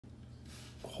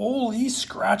Holy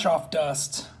scratch off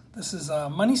dust. This is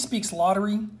Money Speaks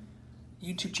Lottery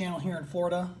YouTube channel here in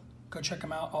Florida. Go check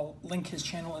him out. I'll link his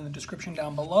channel in the description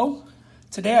down below.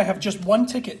 Today I have just one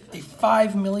ticket, a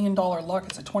 $5 million luck.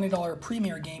 It's a $20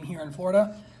 premier game here in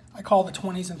Florida. I call the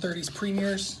 20s and 30s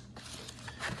premiers.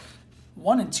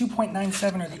 1 and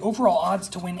 2.97 are the overall odds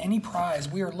to win any prize.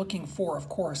 We are looking for, of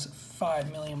course,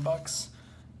 $5 million.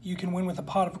 You can win with a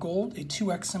pot of gold, a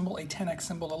 2x symbol, a 10x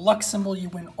symbol. The luck symbol, you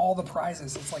win all the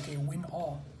prizes. It's like a win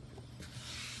all.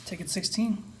 Ticket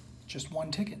 16, just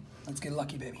one ticket. Let's get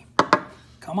lucky, baby.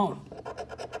 Come on.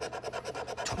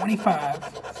 25,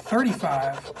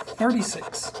 35,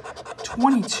 36,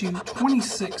 22,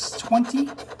 26, 20,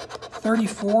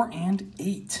 34, and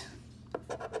 8.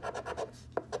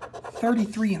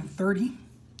 33 and 30.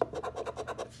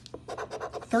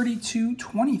 32,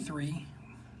 23.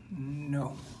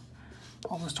 No.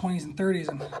 All those 20s and 30s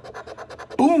and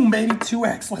boom, baby,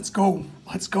 2x. Let's go.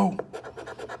 Let's go.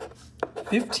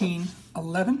 15,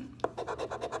 11.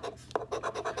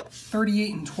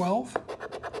 38 and 12.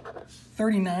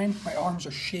 39. My arms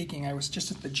are shaking. I was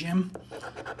just at the gym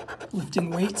lifting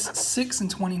weights. 6 and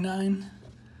 29.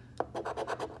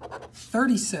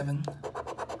 37.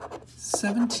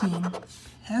 17.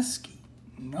 Pesky.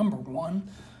 Number 1.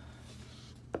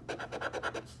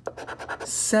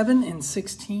 7 and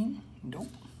 16. Nope.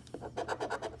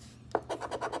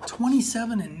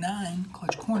 27 and 9.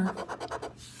 Clutch corner.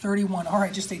 31. All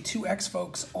right, just a 2x,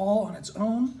 folks, all on its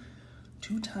own.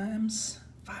 2 times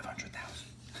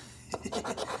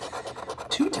 500,000.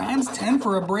 2 times 10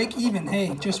 for a break even.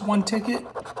 Hey, just one ticket.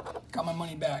 Got my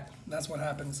money back. That's what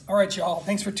happens. All right, y'all.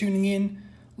 Thanks for tuning in.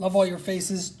 Love all your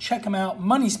faces. Check them out.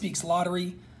 Money Speaks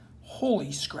Lottery.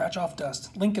 Holy scratch off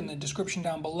dust. Link in the description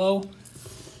down below.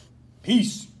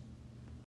 Peace.